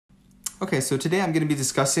Okay, so today I'm going to be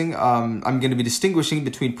discussing, I'm going to be distinguishing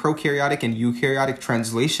between prokaryotic and eukaryotic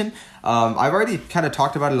translation. I've already kind of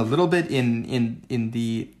talked about it a little bit in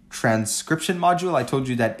the transcription module. I told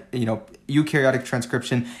you that, eukaryotic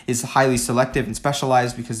transcription is highly selective and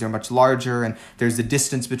specialized because they're much larger and there's the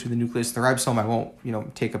distance between the nucleus and the ribosome. I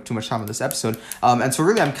won't, take up too much time on this episode. And so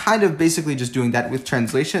really I'm kind of basically just doing that with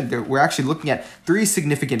translation. We're actually looking at 3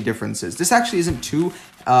 significant differences. This actually isn't too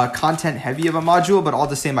content heavy of a module, but all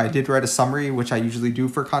the same, I did write a summary, which I usually do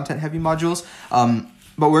for content heavy modules.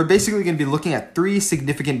 But we're basically going to be looking at 3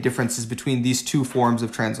 significant differences between these 2 forms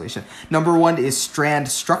of translation. Number 1 is strand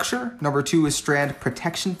structure. Number 2 is strand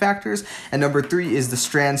protection factors. And number 3 is the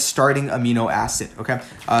strand starting amino acid. Okay.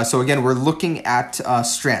 So again, we're looking at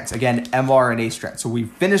strands. Again, mRNA strands. So we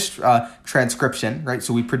finished transcription, right?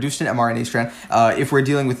 So we produced an mRNA strand. If we're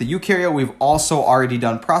dealing with the eukaryote, we've also already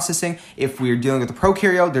done processing. If we're dealing with the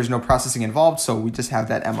prokaryote, there's no processing involved. So we just have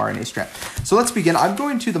that mRNA strand. So let's begin.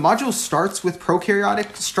 The module starts with prokaryotic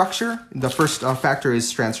structure. The first factor is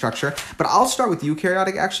strand structure, but I'll start with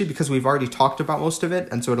eukaryotic actually because we've already talked about most of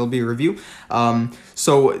it, and so it'll be a review.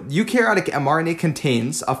 So eukaryotic mRNA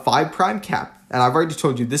contains a 5' cap. And I've already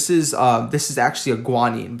told you this is actually a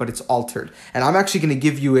guanine, but it's altered. And I'm actually going to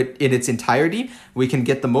give you it in its entirety. We can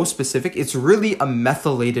get the most specific. It's really a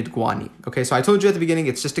methylated guanine. Okay, so I told you at the beginning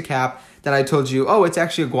it's just a cap. Then I told you, it's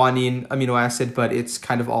actually a guanine amino acid, but it's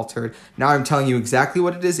kind of altered. Now I'm telling you exactly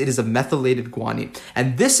what it is. It is a methylated guanine.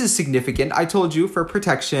 And this is significant, I told you, for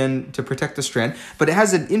protection, to protect the strand. But it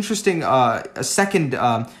has an interesting second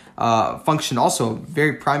function also,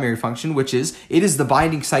 very primary function, which is it is the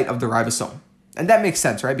binding site of the ribosome. And that makes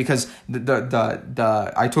sense, right? Because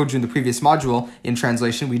I told you in the previous module in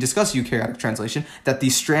translation, we discussed eukaryotic translation, that the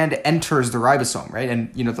strand enters the ribosome, right?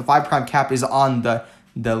 And, the 5' cap is on the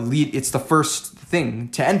lead. It's the first thing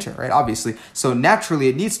to enter, right? Obviously. So naturally,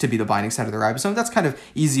 it needs to be the binding site of the ribosome. That's kind of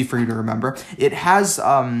easy for you to remember. It has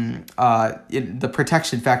the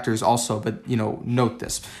protection factors also, but, note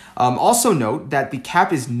this. Also note that the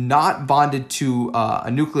cap is not bonded to a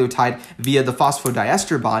nucleotide via the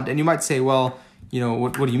phosphodiester bond. And you might say, well,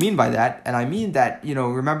 what do you mean by that? And I mean that,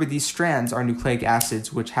 remember these strands are nucleic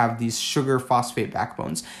acids which have these sugar phosphate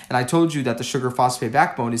backbones. And I told you that the sugar phosphate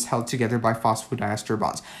backbone is held together by phosphodiester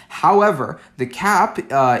bonds. However, the cap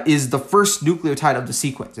is the first nucleotide of the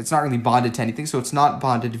sequence. It's not really bonded to anything, so it's not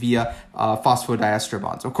bonded via phosphodiester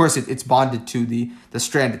bonds. Of course, it's bonded to the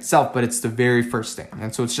strand itself, but it's the very first thing.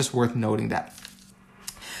 And so it's just worth noting that.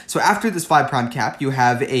 So after this 5' cap, you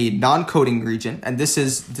have a non-coding region, and this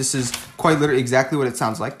is quite literally exactly what it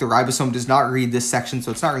sounds like. The ribosome does not read this section,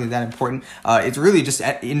 so it's not really that important. It's really just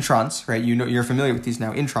introns, right? You're familiar with these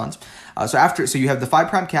now, introns. So you have the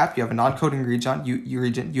 5' cap, you have a non-coding region,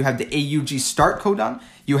 you have the AUG start codon,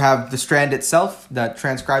 you have the strand itself, the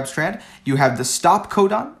transcribed strand, you have the stop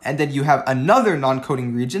codon, and then you have another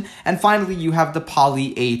non-coding region, and finally you have the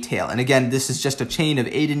poly A tail. And again, this is just a chain of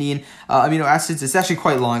adenine amino acids. It's actually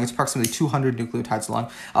quite long. It's approximately 200 nucleotides long.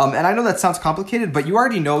 And I know that sounds complicated, but you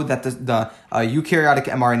already know that the eukaryotic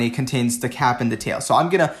mRNA contains the cap and the tail. So I'm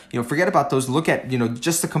gonna, forget about those. Look at,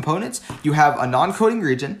 just the components. You have a non-coding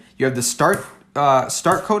region. You have the start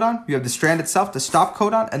codon, you have the strand itself, the stop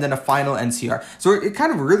codon, and then a final NCR. So it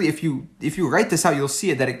kind of really, if you write this out, you'll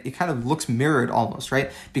see that it kind of looks mirrored almost, right?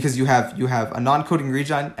 Because you have a non-coding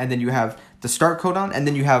region, and then you have the start codon, and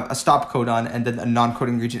then you have a stop codon, and then a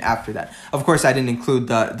non-coding region after that. Of course, I didn't include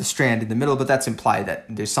the strand in the middle, but that's implied that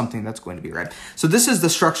there's something that's going to be read. So this is the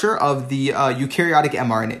structure of the eukaryotic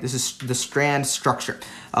mRNA. This is the strand structure.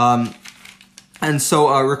 And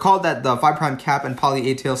so recall that the 5' cap and poly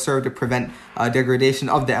A tail serve to prevent degradation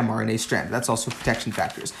of the mRNA strand. That's also protection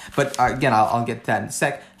factors. But again, I'll get to that in a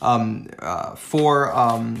sec. For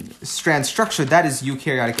strand structure, that is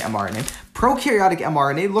eukaryotic mRNA. Prokaryotic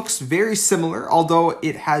mRNA looks very similar, although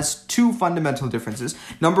it has 2 fundamental differences.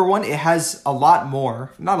 Number 1, it has not a lot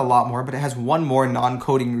more, but it has 1 more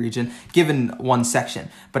non-coding region given one section.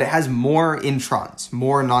 But it has more introns,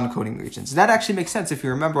 more non-coding regions. That actually makes sense if you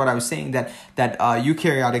remember what I was saying, that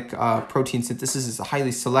eukaryotic protein synthesis is a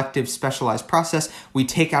highly selective, specialized process. We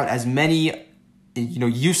take out as many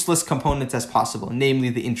useless components as possible, namely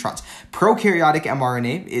the introns. Prokaryotic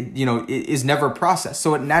mRNA, it is never processed,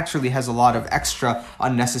 so it naturally has a lot of extra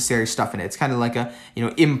unnecessary stuff in it. It's kind of like a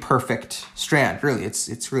imperfect strand. Really,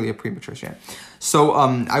 it's really a premature strand. So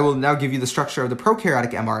I will now give you the structure of the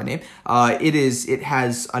prokaryotic mRNA. It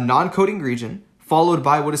has a non-coding region, followed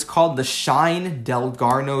by what is called the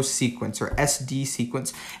Shine-Dalgarno sequence, or SD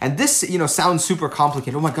sequence. And this, sounds super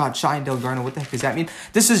complicated. Oh my God, Shine-Dalgarno, what the heck does that mean?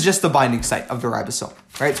 This is just the binding site of the ribosome,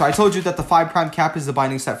 right? So I told you that the 5' cap is the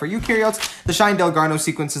binding site for eukaryotes. The Shine-Dalgarno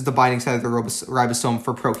sequence is the binding site of the ribosome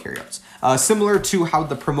for prokaryotes. Similar to how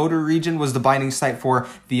the promoter region was the binding site for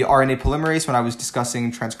the RNA polymerase when I was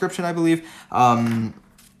discussing transcription, I believe.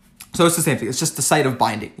 So it's the same thing. It's just the site of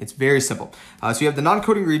binding. It's very simple. So you have the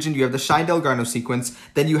non-coding region, you have the Shine-Dalgarno sequence,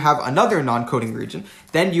 then you have another non-coding region,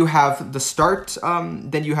 then you have the start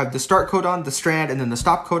codon, the strand, and then the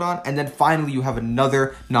stop codon, and then finally you have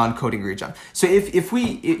another non-coding region. So if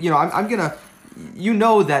we, I'm gonna,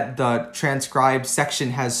 that the transcribed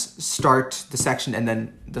section has start, the section, and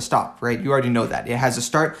then the stop, right? You already know that. It has a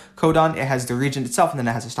start codon, it has the region itself, and then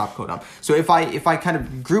it has a stop codon. So if I kind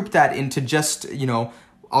of group that into just,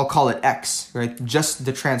 I'll call it X, right? Just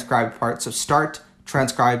the transcribed part. So start,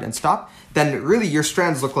 transcribed, and stop. Then really your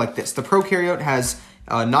strands look like this. The prokaryote has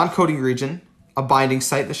a non-coding region, a binding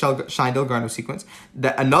site, the Shine-Dalgarno sequence,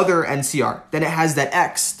 another NCR. Then it has that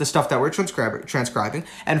X, the stuff that we're transcribing.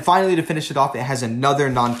 And finally, to finish it off, it has another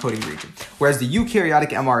non-coding region. Whereas the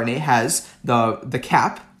eukaryotic mRNA has the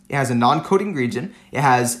cap. It has a non-coding region. It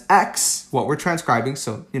has X, what we're transcribing,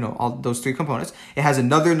 so, all those three components. It has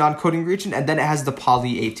another non-coding region, and then it has the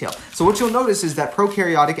poly A tail. So what you'll notice is that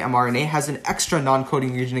prokaryotic mRNA has an extra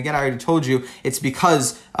non-coding region. Again, I already told you, it's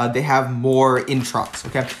because they have more introns,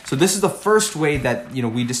 okay? So this is the first way that,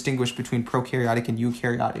 we distinguish between prokaryotic and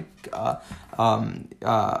eukaryotic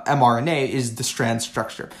mRNA is the strand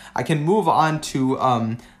structure. I can move on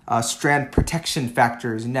to strand protection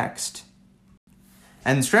factors next.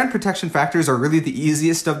 And strand protection factors are really the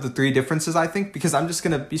easiest of the three differences, I think, because I'm just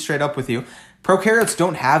going to be straight up with you. Prokaryotes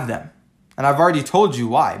don't have them. And I've already told you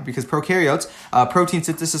why. Because prokaryotes, protein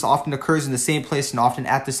synthesis often occurs in the same place and often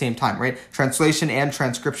at the same time, right? Translation and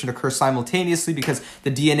transcription occur simultaneously because the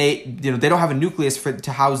DNA, they don't have a nucleus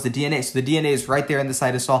to house the DNA. So the DNA is right there in the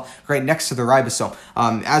cytosol, right next to the ribosome.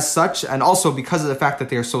 As such, and also because of the fact that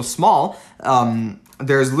they are so small,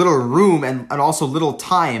 there's little room and also little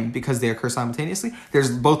time because they occur simultaneously. There's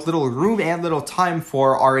both little room and little time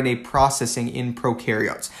for RNA processing in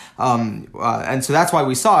prokaryotes. And so that's why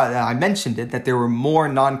we saw, and I mentioned it, that there were more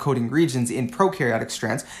non-coding regions in prokaryotic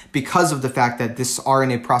strands because of the fact that this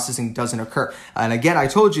RNA processing doesn't occur. And again, I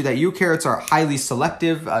told you that eukaryotes are highly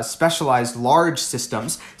selective, specialized large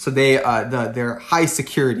systems. So they're high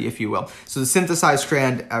security, if you will. So the synthesized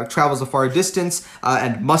strand travels a far distance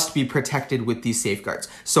and must be protected with these safeguards.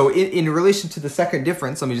 So in relation to the second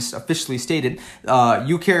difference, let me just officially state it,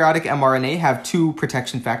 eukaryotic mRNA have two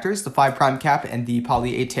protection factors, the 5' cap and the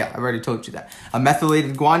poly A tail. I've already told you that. A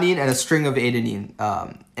methylated guanine and a string of adenine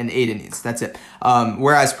and adenines. That's it.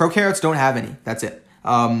 Whereas prokaryotes don't have any. That's it.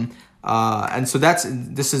 And so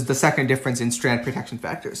this is the second difference in strand protection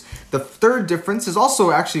factors. The third difference is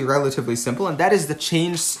also actually relatively simple, and that is the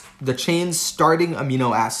chain's starting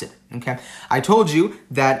amino acid. Okay, I told you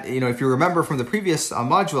that, if you remember from the previous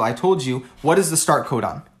module, I told you what is the start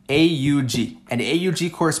codon? AUG. And AUG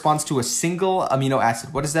corresponds to a single amino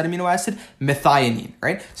acid. What is that amino acid? Methionine,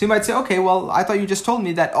 right? So you might say, okay, well, I thought you just told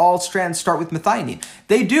me that all strands start with methionine.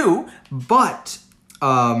 They do, but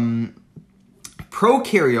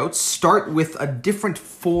prokaryotes start with a different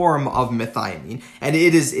form of methionine, and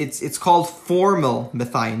it's called formyl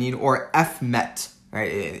methionine, or FMET. Right,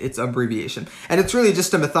 it's abbreviation. And it's really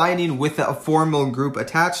just a methionine with a formyl group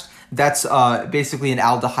attached. That's basically an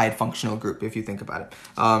aldehyde functional group, if you think about it.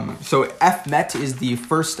 So FMET is the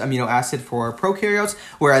first amino acid for prokaryotes,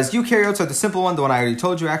 whereas eukaryotes are the simple one, the one I already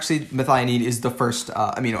told you. Actually, methionine is the first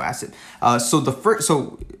amino acid.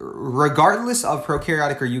 So regardless of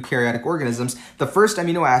prokaryotic or eukaryotic organisms, the first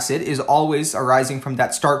amino acid is always arising from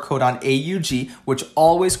that start codon AUG, which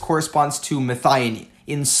always corresponds to methionine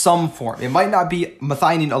in some form. It might not be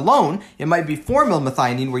methionine alone, it might be formyl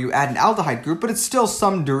methionine where you add an aldehyde group, but it's still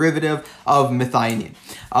some derivative of methionine.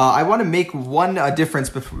 I want to make one difference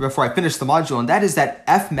before I finish the module, and that is that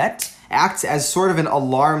FMET acts as sort of an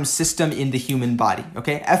alarm system in the human body.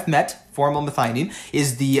 Okay, FMET, formyl methionine,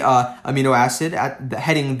 is the amino acid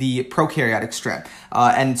heading the prokaryotic strand.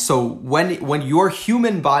 And so when your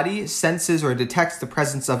human body senses or detects the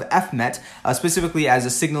presence of FMET, specifically as a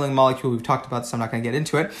signaling molecule, we've talked about this, I'm not going to get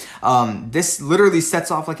into it, this literally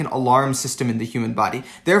sets off like an alarm system in the human body.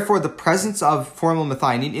 Therefore, the presence of formyl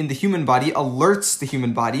methionine in the human body alerts the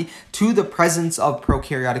human body to the presence of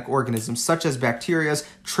prokaryotic organisms, such as bacteria,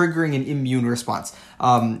 triggering an immune response.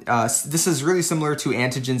 This is really similar to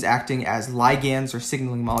antigens acting as ligands or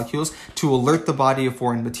signaling molecules to alert the body of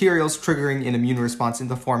foreign materials, triggering an immune response in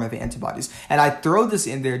the form of antibodies. And I throw this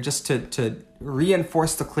in there just to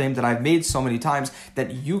reinforce the claim that I've made so many times that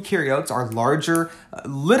eukaryotes are larger,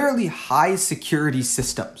 literally high security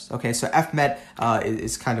systems. Okay, so FMET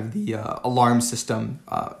is kind of the alarm system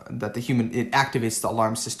that it activates the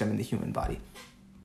alarm system in the human body.